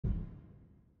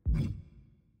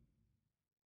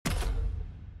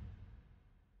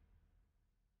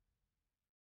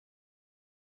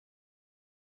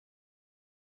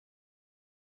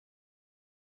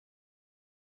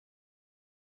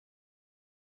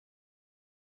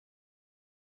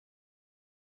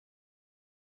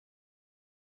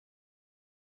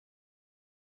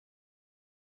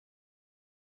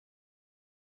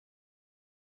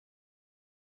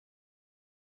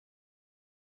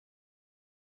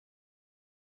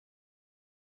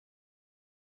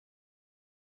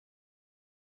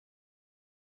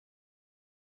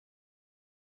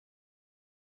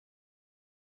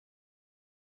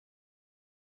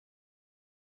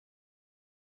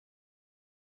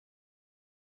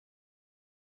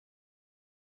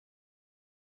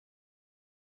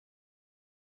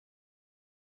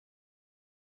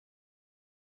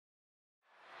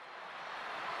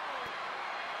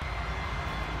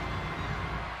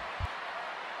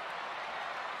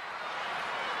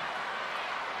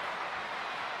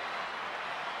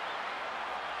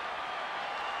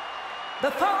The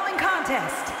following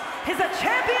contest is a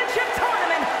championship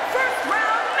tournament first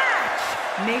round match.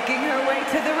 Making her way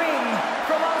to the ring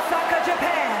from Osaka,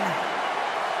 Japan,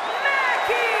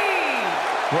 Maki!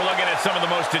 We're looking at some of the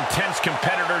most intense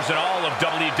competitors in all of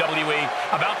WWE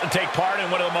about to take part in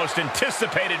one of the most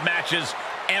anticipated matches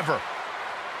ever.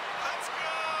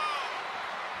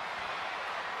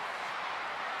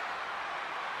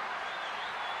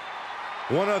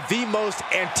 One of the most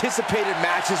anticipated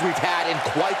matches we've had in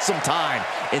quite some time.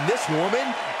 And this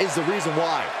woman is the reason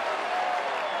why.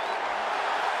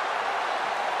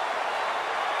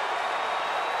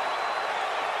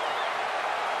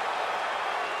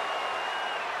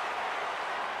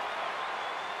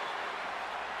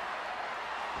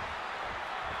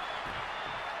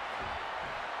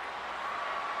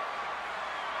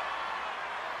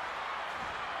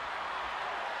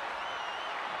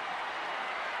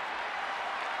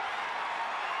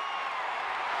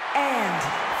 And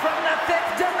from the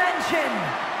fifth dimension,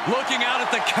 looking out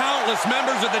at the countless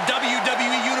members of the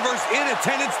WWE Universe in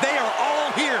attendance, they are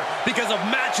all here because of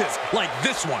matches like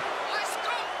this one. Let's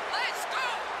go! Let's go!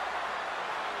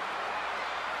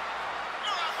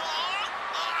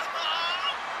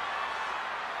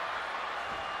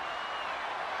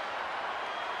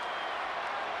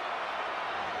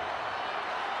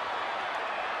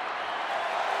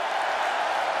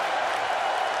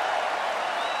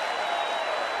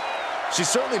 She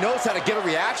certainly knows how to get a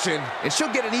reaction, and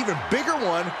she'll get an even bigger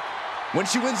one when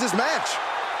she wins this match.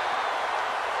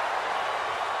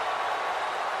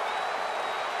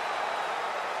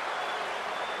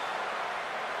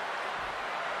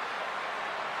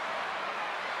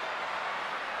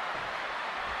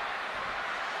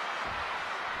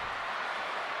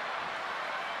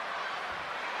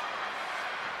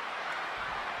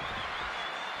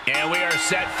 And we are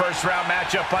set. First round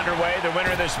matchup underway. The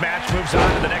winner of this match moves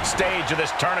on to the next stage of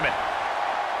this tournament.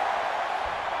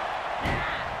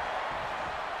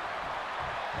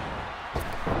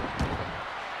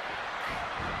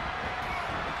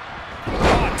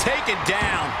 Oh, taken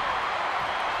down.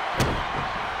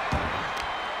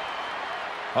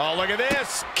 Oh, look at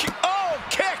this. Oh,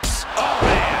 kicks. Oh,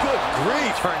 man. Good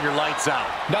grief. Turn your lights out.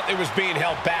 Nothing was being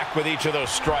held back with each of those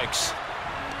strikes.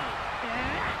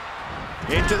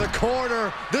 Into the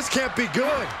corner. This can't be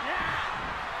good.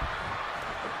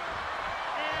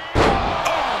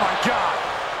 Oh, my God.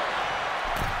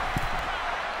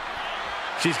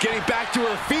 She's getting back to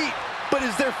her feet, but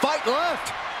is there fight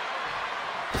left?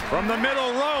 From the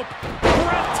middle rope,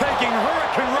 breathtaking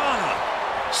Hurricane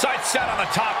Rana. Sight set on the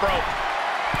top rope.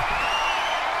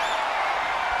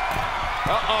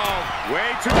 Uh-oh.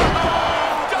 Way too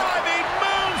Diving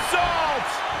moonsault!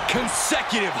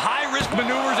 consecutive high-risk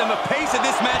maneuvers, and the pace of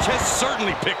this match has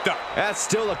certainly picked up. That's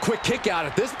still a quick kick out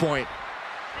at this point.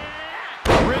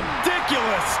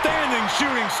 Ridiculous standing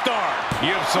shooting star.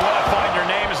 You've solidified your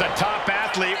name as a top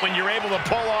athlete when you're able to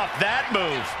pull off that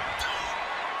move.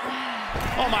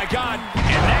 Oh, my God.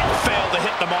 And that failed to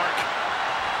hit the mark.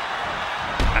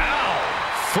 Ow!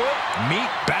 Foot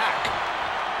meet back.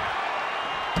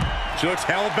 She looks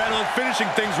hell-bent on finishing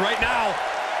things right now.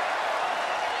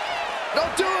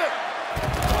 Don't do it!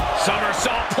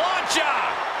 Somersault plancha!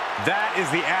 That is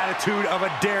the attitude of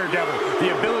a daredevil.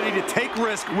 The ability to take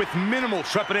risk with minimal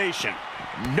trepidation.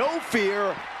 No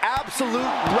fear,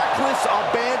 absolute reckless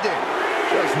abandon.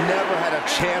 Just never had a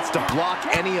chance to block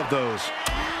any of those.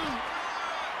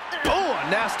 Oh, a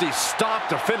nasty stop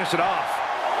to finish it off.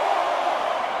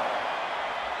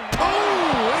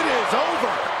 Oh, it is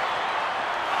over.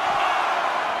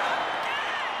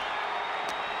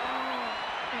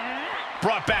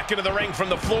 Brought back into the ring from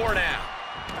the floor now.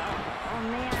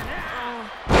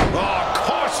 Oh,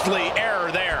 costly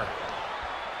error there.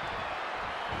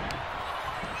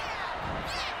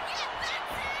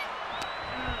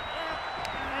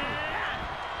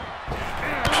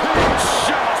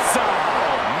 Kinshasa!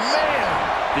 Man,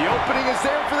 the opening is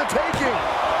there for the taking.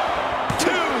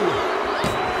 2.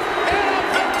 And a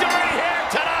victory here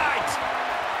tonight!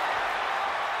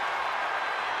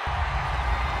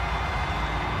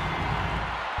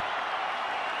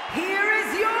 here is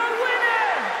your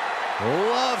winner.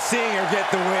 Love seeing her get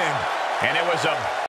the win. And it was a